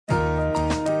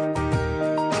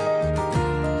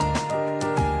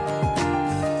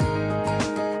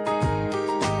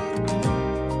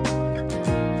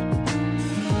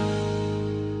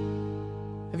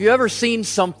Have you ever seen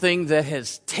something that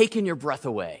has taken your breath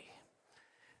away?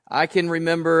 I can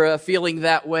remember feeling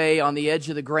that way on the edge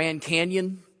of the Grand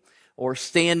Canyon, or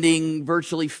standing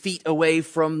virtually feet away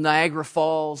from Niagara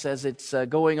Falls as it's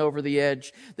going over the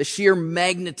edge. The sheer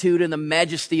magnitude and the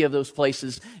majesty of those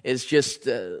places is just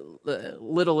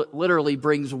literally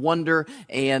brings wonder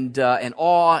and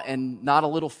awe and not a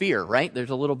little fear, right? There's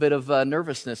a little bit of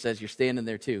nervousness as you're standing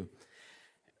there too.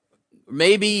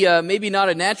 Maybe not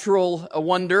a natural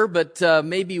wonder, but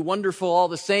maybe wonderful all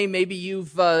the same. Maybe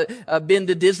you've been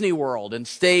to Disney World and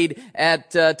stayed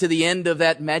to the end of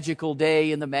that magical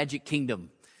day in the Magic Kingdom.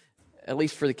 At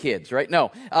least for the kids, right?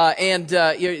 No.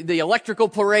 The electrical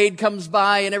parade comes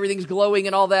by and everything's glowing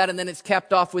and all that, and then it's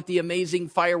capped off with the amazing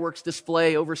fireworks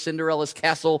display over Cinderella's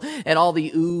castle and all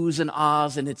the oohs and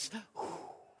ahs, and it's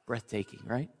breathtaking,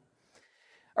 right?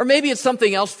 Or maybe it's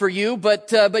something else for you,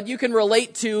 but you can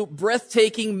relate to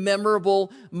breathtaking,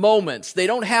 memorable moments. They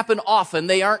don't happen often.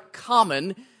 They aren't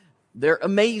common. They're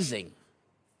amazing.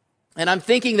 And I'm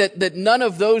thinking that none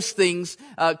of those things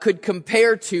could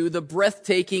compare to the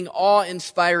breathtaking,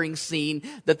 awe-inspiring scene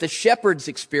that the shepherds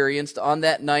experienced on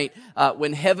that night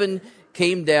when heaven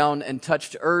came down and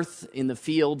touched earth in the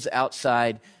fields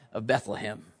outside of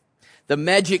Bethlehem. The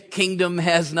Magic Kingdom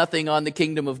has nothing on the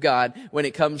kingdom of God when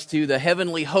it comes to the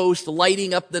heavenly host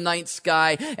lighting up the night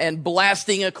sky and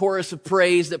blasting a chorus of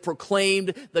praise that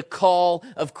proclaimed the call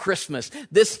of Christmas.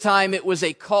 This time it was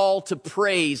a call to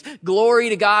praise. Glory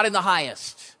to God in the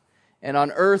highest, and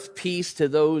on earth peace to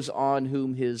those on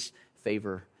whom his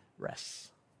favor rests.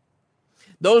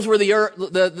 Those were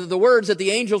the words that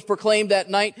the angels proclaimed that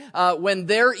night when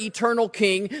their eternal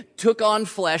king took on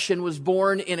flesh and was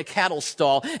born in a cattle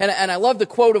stall. And I love the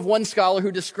quote of one scholar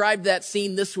who described that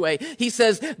scene this way. He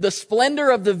says, "The splendor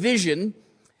of the vision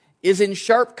is in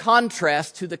sharp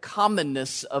contrast to the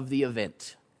commonness of the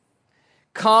event."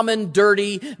 Common,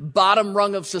 dirty, bottom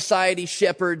rung of society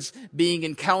shepherds being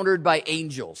encountered by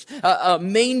angels. A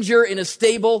manger in a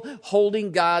stable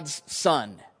holding God's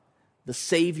son, the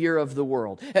Savior of the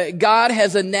world. God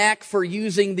has a knack for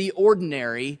using the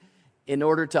ordinary in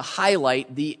order to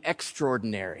highlight the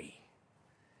extraordinary.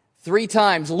 3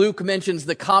 times Luke mentions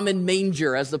the common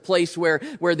manger as the place where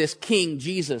this King,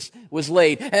 Jesus, was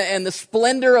laid. And the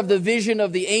splendor of the vision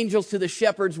of the angels to the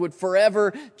shepherds would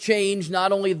forever change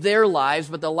not only their lives,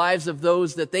 but the lives of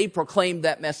those that they proclaimed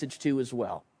that message to as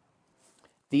well.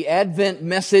 The Advent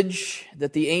message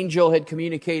that the angel had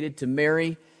communicated to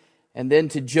Mary and then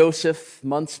to Joseph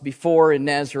months before in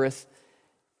Nazareth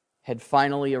had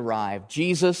finally arrived.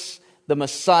 Jesus, the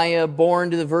Messiah, born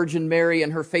to the Virgin Mary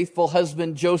and her faithful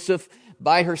husband Joseph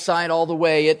by her side all the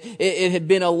way. It had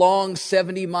been a long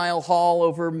 70-mile haul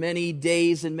over many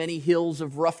days and many hills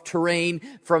of rough terrain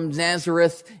from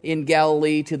Nazareth in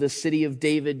Galilee to the city of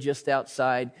David just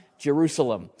outside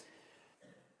Jerusalem.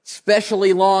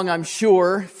 Especially long, I'm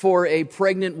sure, for a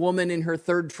pregnant woman in her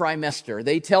 3rd trimester.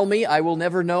 They tell me, I will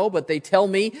never know, but they tell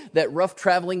me that rough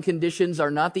traveling conditions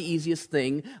are not the easiest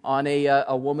thing on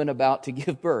a woman about to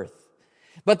give birth.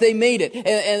 But they made it,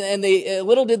 and they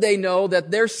little did they know that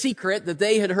their secret that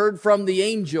they had heard from the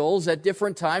angels at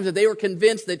different times, that they were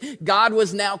convinced that God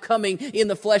was now coming in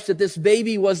the flesh, that this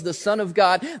baby was the Son of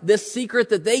God. This secret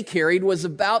that they carried was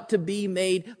about to be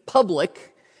made public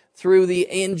through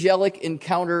the angelic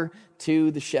encounter to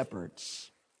the shepherds.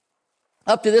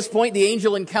 Up to this point, the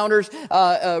angel encounters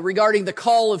regarding the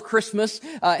call of Christmas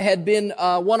had been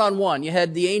one-on-one. You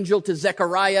had the angel to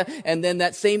Zechariah, and then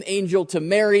that same angel to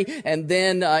Mary, and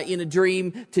then in a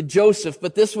dream to Joseph.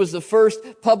 But this was the first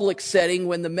public setting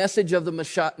when the message of the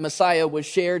Messiah was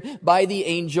shared by the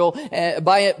angel,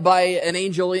 by an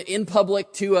angel in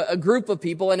public to a group of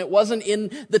people. And it wasn't in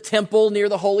the temple near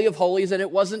the Holy of Holies, and it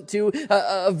wasn't to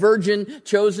a virgin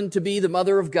chosen to be the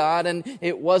mother of God, and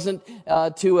it wasn't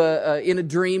in a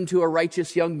dream to a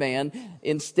righteous young man.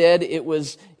 Instead, it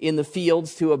was in the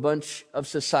fields to a bunch of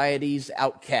society's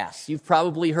outcasts. You've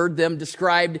probably heard them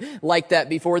described like that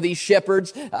before. These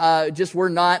shepherds just were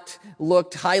not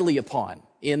looked highly upon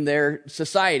in their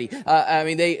society.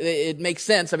 It makes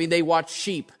sense. They watched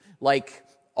sheep like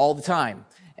all the time.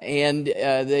 And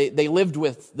they lived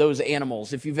with those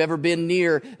animals. If you've ever been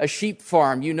near a sheep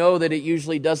farm, you know that it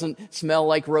usually doesn't smell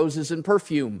like roses and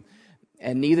perfume.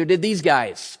 And neither did these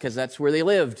guys, because that's where they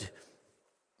lived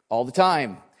all the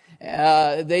time.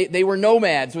 They were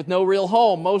nomads with no real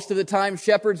home. Most of the time,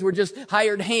 shepherds were just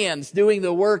hired hands doing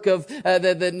the work of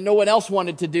that no one else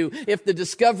wanted to do. If the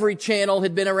Discovery Channel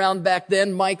had been around back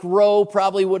then, Mike Rowe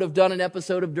probably would have done an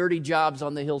episode of Dirty Jobs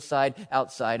on the hillside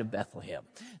outside of Bethlehem.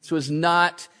 This was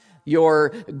not your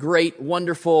great,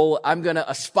 wonderful, I'm going to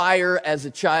aspire as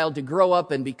a child to grow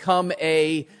up and become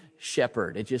a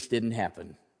shepherd. It just didn't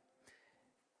happen.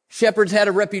 Shepherds had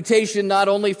a reputation not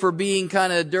only for being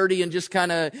kind of dirty and just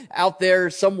kind of out there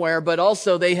somewhere, but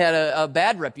also they had a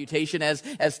bad reputation as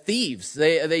thieves.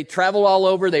 They traveled all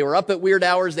over. They were up at weird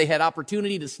hours. They had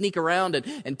opportunity to sneak around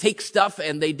and take stuff,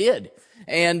 and they did.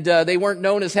 And they weren't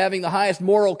known as having the highest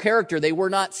moral character. They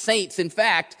were not saints. In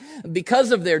fact,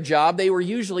 because of their job, they were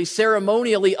usually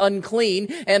ceremonially unclean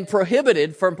and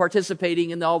prohibited from participating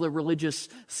in all the religious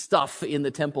stuff in the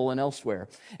temple and elsewhere.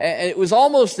 And it was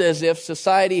almost as if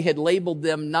society had labeled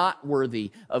them not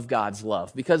worthy of God's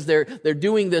love because they're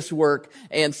doing this work,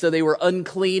 and so they were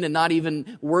unclean and not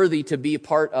even worthy to be a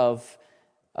part of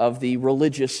the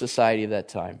religious society of that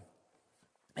time.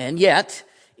 And yet,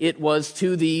 it was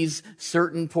to these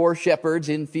certain poor shepherds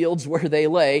in fields where they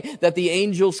lay that the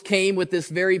angels came with this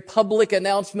very public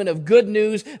announcement of good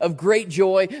news, of great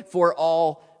joy for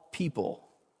all people.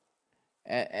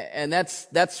 And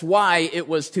that's why it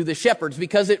was to the shepherds,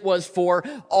 because it was for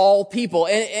all people.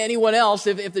 Anyone else,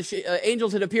 if the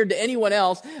angels had appeared to anyone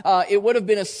else, it would have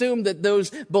been assumed that those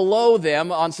below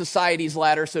them on society's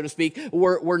ladder, so to speak,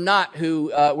 were not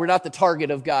the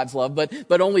target of God's love,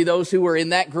 but only those who were in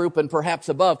that group and perhaps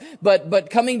above.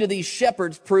 But coming to these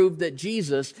shepherds proved that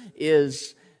Jesus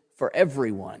is for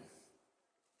everyone.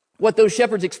 What those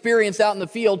shepherds experienced out in the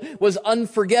field was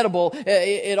unforgettable.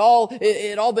 It all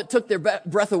but took their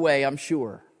breath away, I'm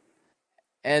sure.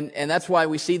 And that's why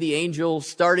we see the angels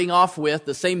starting off with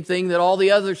the same thing that all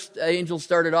the other angels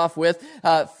started off with,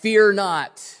 fear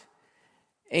not.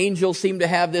 Angels seem to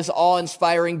have this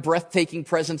awe-inspiring, breathtaking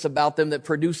presence about them that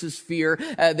produces fear.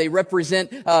 They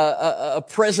represent a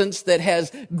presence that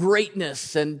has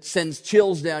greatness and sends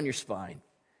chills down your spine.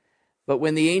 But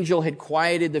when the angel had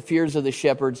quieted the fears of the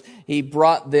shepherds, he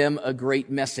brought them a great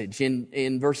message.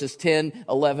 In verses 10,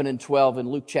 11, and 12 in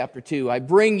Luke chapter 2, I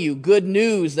bring you good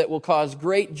news that will cause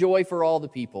great joy for all the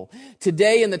people.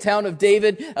 Today in the town of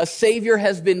David, a Savior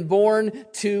has been born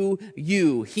to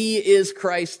you. He is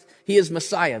Christ. He is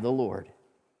Messiah, the Lord.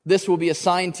 This will be a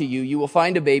sign to you. You will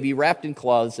find a baby wrapped in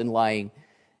cloths and lying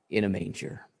in a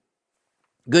manger.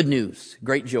 Good news,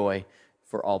 great joy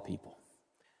for all people.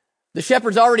 The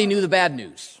shepherds already knew the bad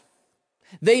news.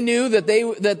 They knew that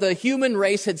the human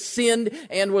race had sinned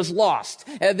and was lost.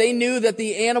 They knew that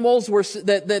the animals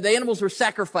were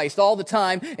sacrificed all the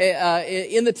time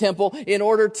in the temple in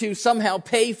order to somehow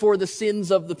pay for the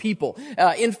sins of the people.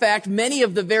 In fact, many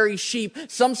of the very sheep,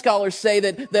 some scholars say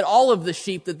that all of the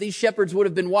sheep that these shepherds would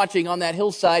have been watching on that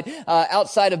hillside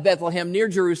outside of Bethlehem near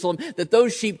Jerusalem, that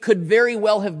those sheep could very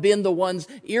well have been the ones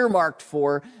earmarked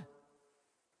for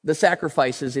the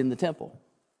sacrifices in the temple.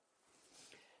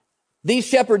 These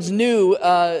shepherds knew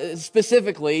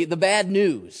specifically the bad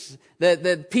news,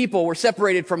 that people were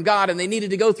separated from God and they needed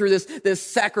to go through this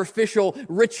sacrificial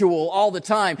ritual all the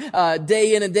time,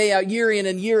 day in and day out, year in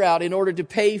and year out, in order to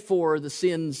pay for the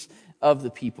sins of the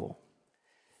people.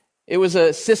 It was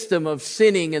a system of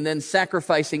sinning and then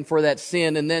sacrificing for that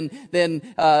sin, and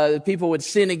then people would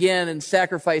sin again and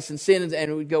sacrifice and sin, and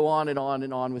it would go on and on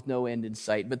and on with no end in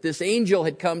sight. But this angel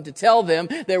had come to tell them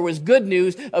there was good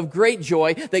news of great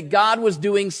joy, that God was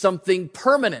doing something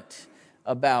permanent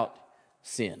about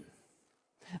sin.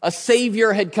 A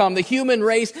Savior had come. The human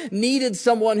race needed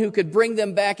someone who could bring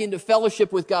them back into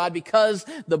fellowship with God, because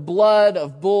the blood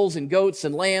of bulls and goats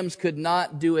and lambs could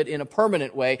not do it in a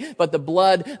permanent way, but the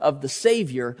blood of the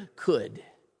Savior could.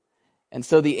 And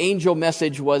so the angel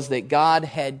message was that God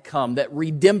had come, that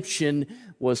redemption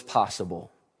was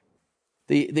possible.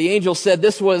 The angel said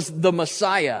this was the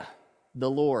Messiah, the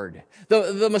Lord.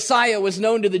 The Messiah was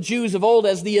known to the Jews of old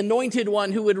as the anointed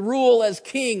one who would rule as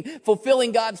king,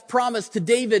 fulfilling God's promise to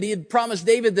David. He had promised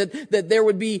David that there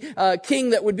would be a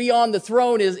king that would be on the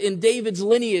throne in David's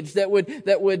lineage that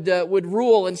would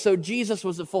rule. And so Jesus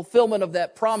was the fulfillment of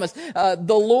that promise. The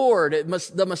Lord,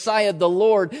 the Messiah, the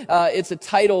Lord, it's a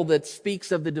title that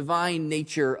speaks of the divine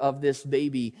nature of this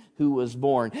baby who was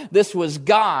born. This was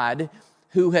God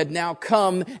who had now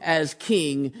come as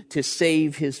king to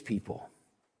save his people.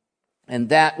 And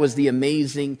that was the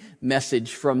amazing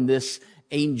message from this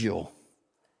angel.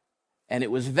 And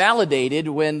it was validated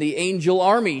when the angel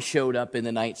army showed up in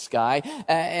the night sky.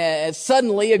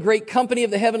 Suddenly, a great company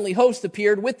of the heavenly host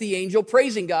appeared with the angel,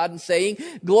 praising God and saying,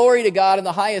 "Glory to God in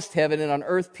the highest heaven, and on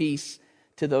earth peace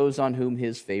to those on whom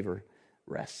his favor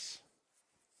rests."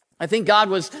 I think God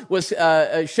was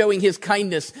showing his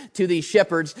kindness to these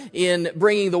shepherds in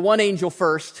bringing the one angel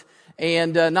first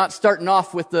and not starting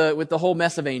off with the whole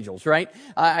mess of angels, right?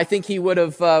 I think he would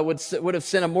have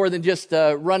sent them more than just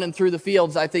running through the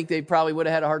fields. I think they probably would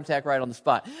have had a heart attack right on the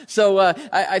spot. So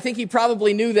I think he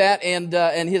probably knew that,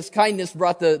 and his kindness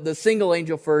brought the single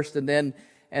angel first, and then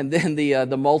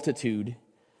the multitude.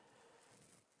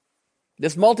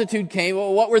 This multitude came.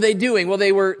 Well, what were they doing? Well,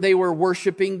 they were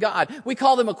worshiping God. We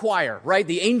call them a choir, right?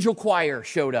 The angel choir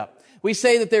showed up. We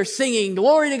say that they're singing,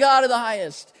 "Glory to God in the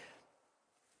highest."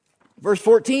 Verse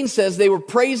 14 says they were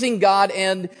praising God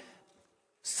and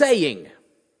saying.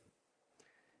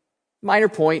 Minor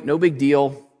point, no big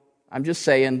deal. I'm just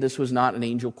saying this was not an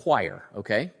angel choir,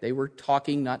 okay? They were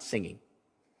talking, not singing.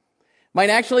 Might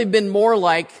actually have been more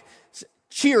like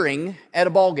cheering at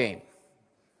a ball game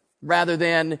rather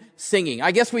than singing.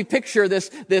 I guess we picture this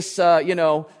kind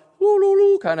of,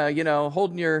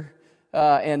 holding your,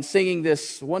 and singing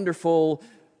this wonderful.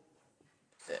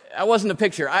 I wasn't a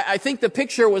picture. I think the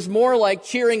picture was more like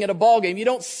cheering at a ball game. You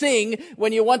don't sing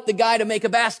when you want the guy to make a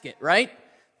basket, right?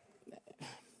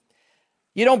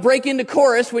 You don't break into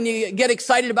chorus when you get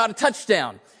excited about a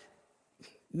touchdown.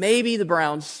 Maybe the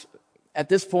Browns, at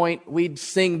this point, we'd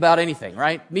sing about anything,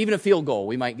 right? Even a field goal,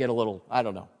 we might get a little, I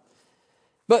don't know.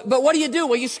 But what do?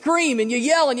 Well, you scream and you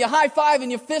yell and you high five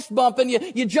and you fist bump and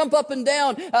you jump up and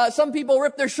down. Some people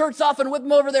rip their shirts off and whip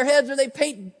them over their heads, or they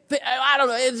paint. I don't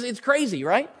know. It's crazy,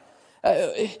 right?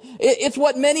 It's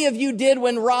what many of you did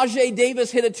when Rajay Davis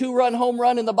hit a 2-run home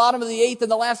run in the bottom of the 8th in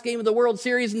the last game of the World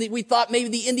Series, and we thought maybe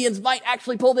the Indians might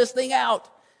actually pull this thing out.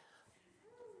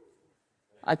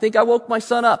 I think I woke my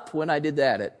son up when I did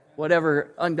that at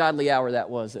whatever ungodly hour that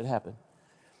was that happened.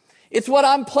 It's what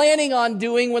I'm planning on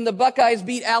doing when the Buckeyes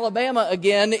beat Alabama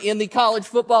again in the college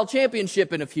football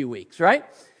championship in a few weeks, right?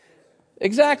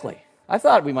 Exactly. I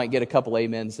thought we might get a couple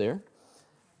amens there.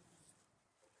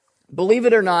 Believe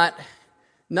it or not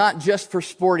just for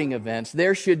sporting events,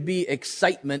 there should be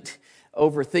excitement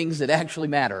over things that actually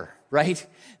matter, right?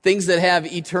 Things that have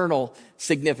eternal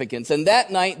significance. And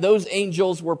that night, those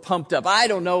angels were pumped up. I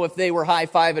don't know if they were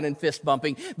high-fiving and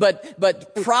fist-bumping,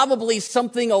 but probably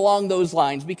something along those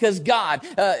lines, because God,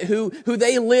 who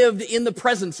they lived in the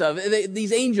presence of,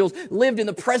 these angels lived in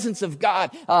the presence of God,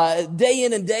 day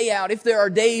in and day out. If there are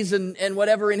days and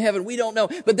whatever in heaven, we don't know.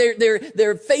 But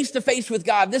they're face-to-face with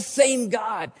God. This same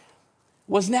God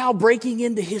was now breaking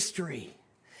into history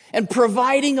and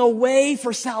providing a way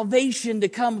for salvation to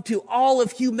come to all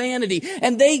of humanity.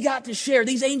 And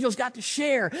these angels got to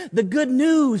share the good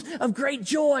news of great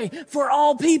joy for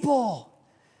all people.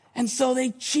 And so they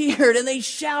cheered and they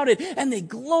shouted and they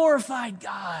glorified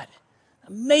God.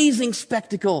 Amazing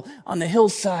spectacle on the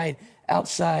hillside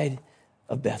outside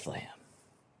of Bethlehem.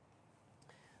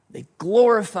 They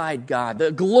glorified God,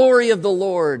 the glory of the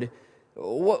Lord.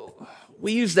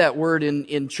 We use that word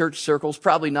in church circles,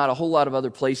 probably not a whole lot of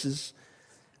other places.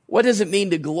 What does it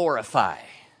mean to glorify?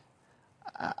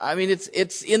 I mean,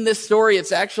 it's in this story.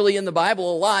 It's actually in the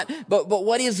Bible a lot. But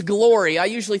what is glory? I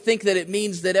usually think that it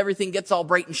means that everything gets all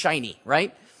bright and shiny,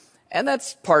 right? And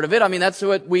that's part of it. I mean, that's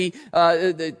what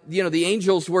the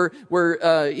angels were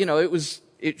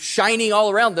it's shining all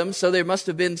around them. So there must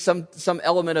have been some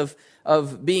element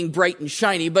of being bright and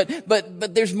shiny,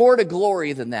 but there's more to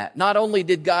glory than that. Not only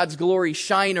did God's glory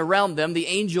shine around them, the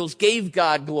angels gave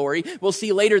God glory. We'll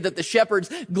see later that the shepherds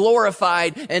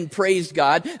glorified and praised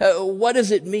God. What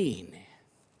does it mean?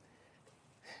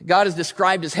 God is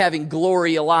described as having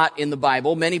glory a lot in the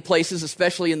Bible. Many places,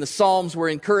 especially in the Psalms, we're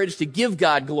encouraged to give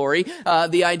God glory.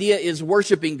 The idea is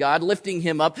worshiping God, lifting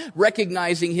Him up,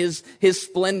 recognizing His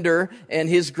splendor and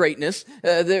His greatness.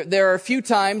 There are a few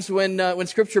times when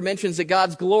Scripture mentions that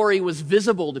God's glory was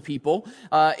visible to people.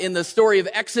 In the story of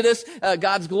Exodus,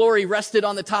 God's glory rested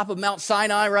on the top of Mount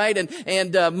Sinai, right?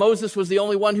 And Moses was the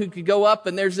only one who could go up.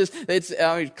 And there's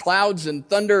clouds and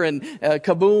thunder and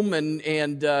kaboom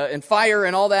and fire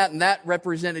and all that, and that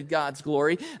represented God's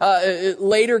glory.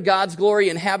 Later, God's glory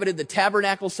inhabited the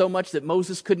tabernacle so much that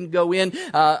Moses couldn't go in.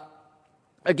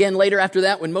 Again, later after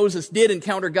that, when Moses did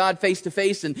encounter God face to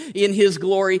face and in His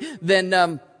glory,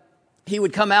 then he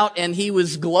would come out and he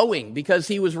was glowing because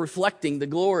he was reflecting the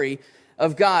glory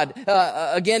of God.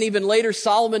 Again, even later,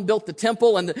 Solomon built the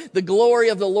temple, and the glory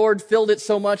of the Lord filled it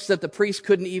so much that the priests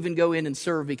couldn't even go in and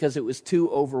serve because it was too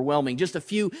overwhelming. Just a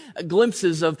few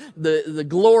glimpses of the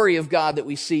glory of God that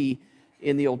we see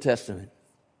in the Old Testament.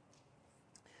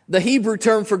 The Hebrew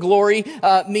term for glory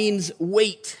means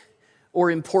weight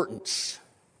or importance.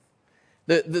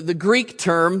 The Greek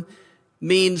term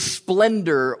means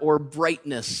splendor or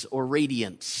brightness or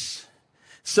radiance.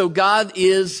 So God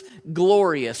is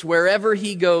glorious. Wherever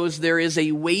he goes, there is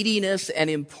a weightiness and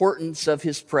importance of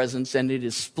his presence, and it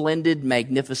is splendid,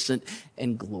 magnificent,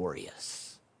 and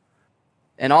glorious.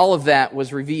 And all of that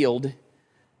was revealed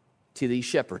to these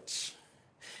shepherds.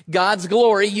 God's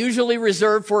glory, usually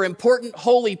reserved for important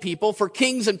holy people, for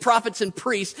kings and prophets and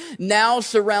priests, now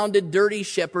surrounded dirty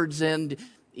shepherds and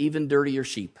even dirtier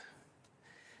sheep.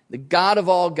 The God of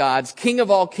all gods, King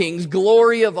of all kings,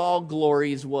 glory of all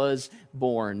glories was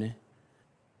born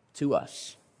to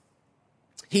us.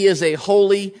 He is a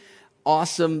holy,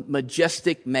 awesome,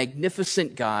 majestic,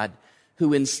 magnificent God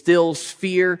who instills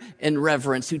fear and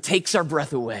reverence, who takes our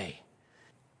breath away.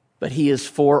 But he is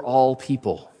for all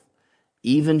people,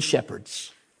 even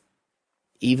shepherds,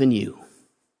 even you.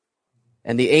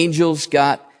 And the angels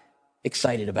got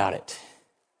excited about it.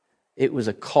 It was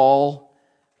a call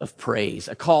of praise,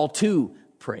 a call to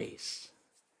praise.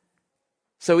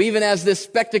 So even as this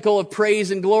spectacle of praise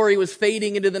and glory was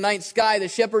fading into the night sky, the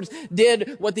shepherds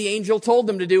did what the angel told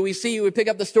them to do. We pick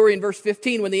up the story in verse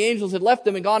 15. When the angels had left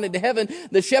them and gone into heaven,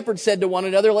 the shepherds said to one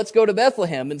another, "Let's go to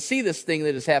Bethlehem and see this thing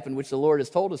that has happened, which the Lord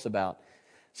has told us about."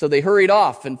 So they hurried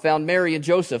off and found Mary and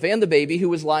Joseph and the baby who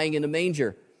was lying in a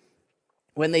manger.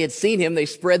 When they had seen him, they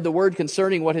spread the word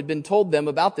concerning what had been told them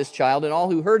about this child, and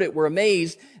all who heard it were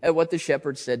amazed at what the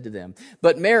shepherds said to them.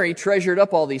 But Mary treasured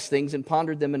up all these things and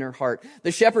pondered them in her heart.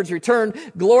 The shepherds returned,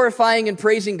 glorifying and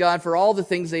praising God for all the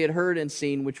things they had heard and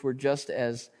seen, which were just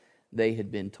as they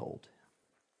had been told.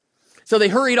 So they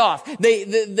hurried off. They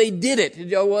did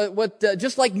it.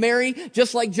 Just like Mary,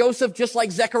 just like Joseph, just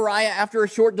like Zechariah after a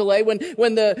short delay. When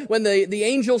the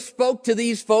angel spoke to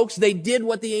these folks, they did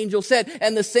what the angel said.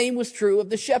 And the same was true of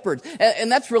the shepherds.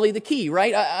 And that's really the key,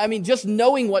 right? I mean, just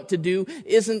knowing what to do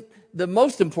isn't the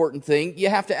most important thing. You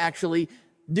have to actually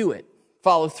do it.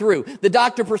 Follow through. The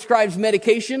doctor prescribes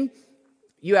medication.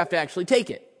 You have to actually take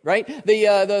it, right?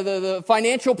 The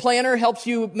financial planner helps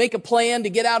you make a plan to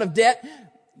get out of debt.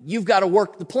 You've got to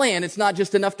work the plan. It's not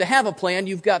just enough to have a plan.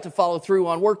 You've got to follow through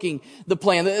on working the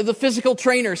plan. The physical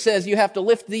trainer says you have to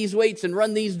lift these weights and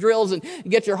run these drills and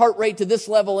get your heart rate to this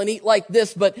level and eat like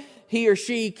this, but he or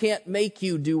she can't make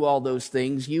you do all those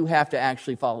things. You have to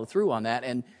actually follow through on that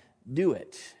and do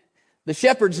it. The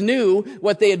shepherds knew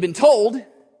what they had been told,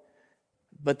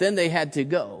 but then they had to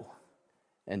go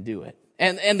and do it.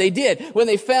 And they did. When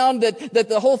they found that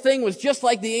the whole thing was just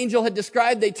like the angel had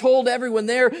described, they told everyone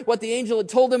there what the angel had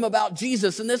told them about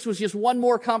Jesus. And this was just one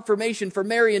more confirmation for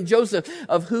Mary and Joseph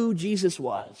of who Jesus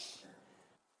was.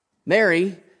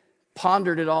 Mary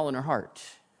pondered it all in her heart.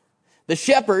 The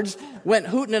shepherds went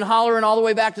hooting and hollering all the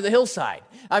way back to the hillside.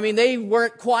 I mean, they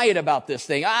weren't quiet about this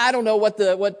thing. I don't know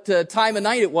what time of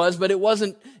night it was, but it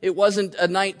wasn't a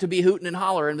night to be hooting and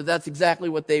hollering, but that's exactly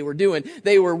what they were doing.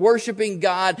 They were worshiping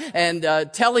God and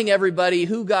telling everybody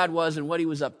who God was and what he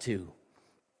was up to.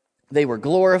 They were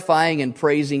glorifying and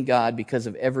praising God because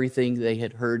of everything they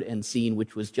had heard and seen,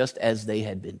 which was just as they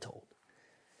had been told.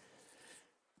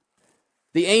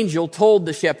 The angel told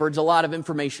the shepherds a lot of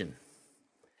information.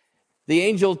 The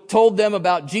angel told them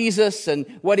about Jesus and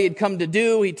what he had come to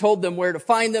do. He told them where to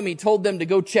find them. He told them to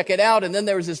go check it out. And then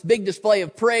there was this big display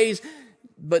of praise.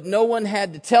 But no one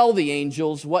had to tell the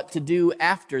angels what to do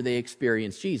after they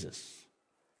experienced Jesus.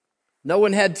 No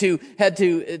one had to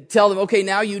tell them, okay,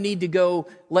 now you need to go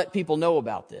let people know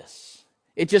about this.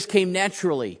 It just came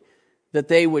naturally that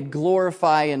they would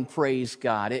glorify and praise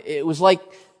God. It was like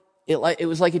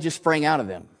it just sprang out of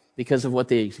them because of what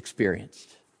they experienced.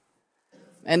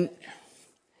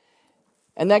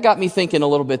 And that got me thinking a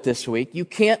little bit this week. You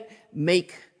can't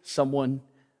make someone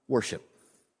worship.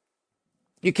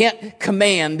 You can't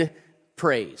command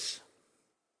praise.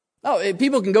 Oh,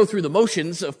 people can go through the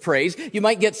motions of praise. You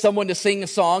might get someone to sing a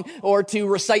song or to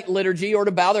recite liturgy or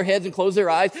to bow their heads and close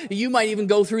their eyes. You might even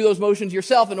go through those motions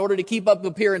yourself in order to keep up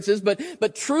appearances.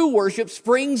 But true worship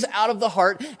springs out of the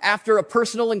heart after a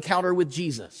personal encounter with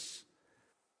Jesus,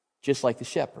 just like the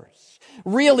shepherds.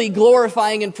 Really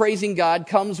glorifying and praising God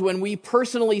comes when we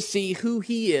personally see who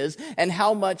he is and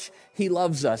how much he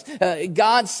loves us.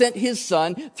 God sent his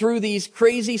son through these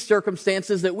crazy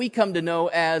circumstances that we have come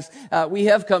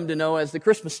to know as the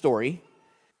Christmas story.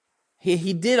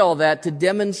 He did all that to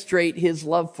demonstrate his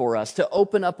love for us, to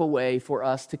open up a way for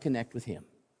us to connect with him.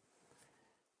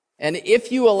 And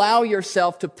if you allow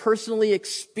yourself to personally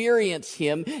experience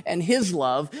him and his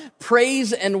love,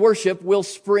 praise and worship will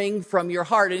spring from your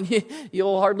heart, and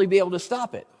you'll hardly be able to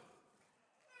stop it.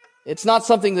 It's not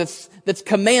something that's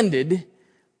commanded.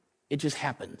 It just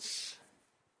happens.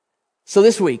 So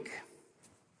this week,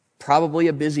 probably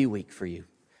a busy week for you.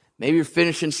 Maybe you're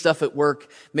finishing stuff at work.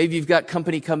 Maybe you've got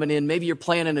company coming in. Maybe you're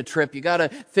planning a trip. You got to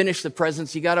finish the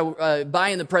presents. You got to buy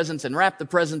in the presents and wrap the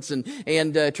presents and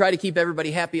try to keep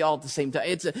everybody happy all at the same time.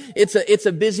 It's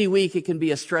a busy week. It can be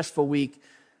a stressful week.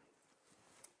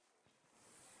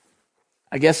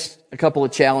 I guess a couple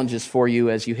of challenges for you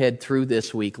as you head through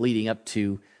this week leading up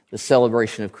to the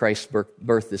celebration of Christ's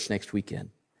birth this next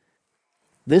weekend.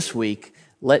 This week,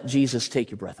 let Jesus take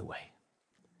your breath away.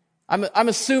 I'm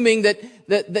assuming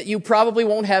that you probably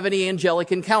won't have any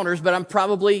angelic encounters, but I'm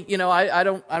probably, I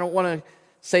don't want to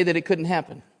say that it couldn't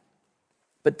happen.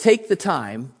 But take the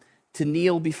time to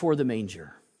kneel before the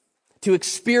manger, to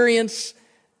experience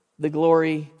the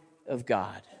glory of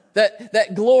God.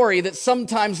 That glory that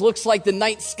sometimes looks like the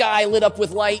night sky lit up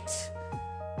with light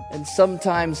and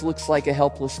sometimes looks like a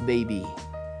helpless baby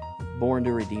born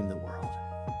to redeem the world.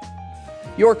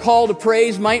 Your call to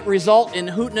praise might result in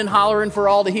hooting and hollering for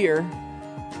all to hear,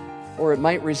 or it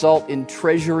might result in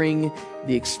treasuring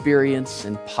the experience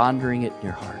and pondering it in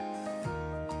your heart.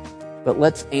 But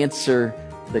let's answer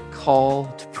the call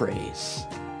to praise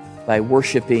by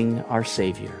worshiping our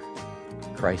Savior,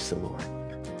 Christ the Lord.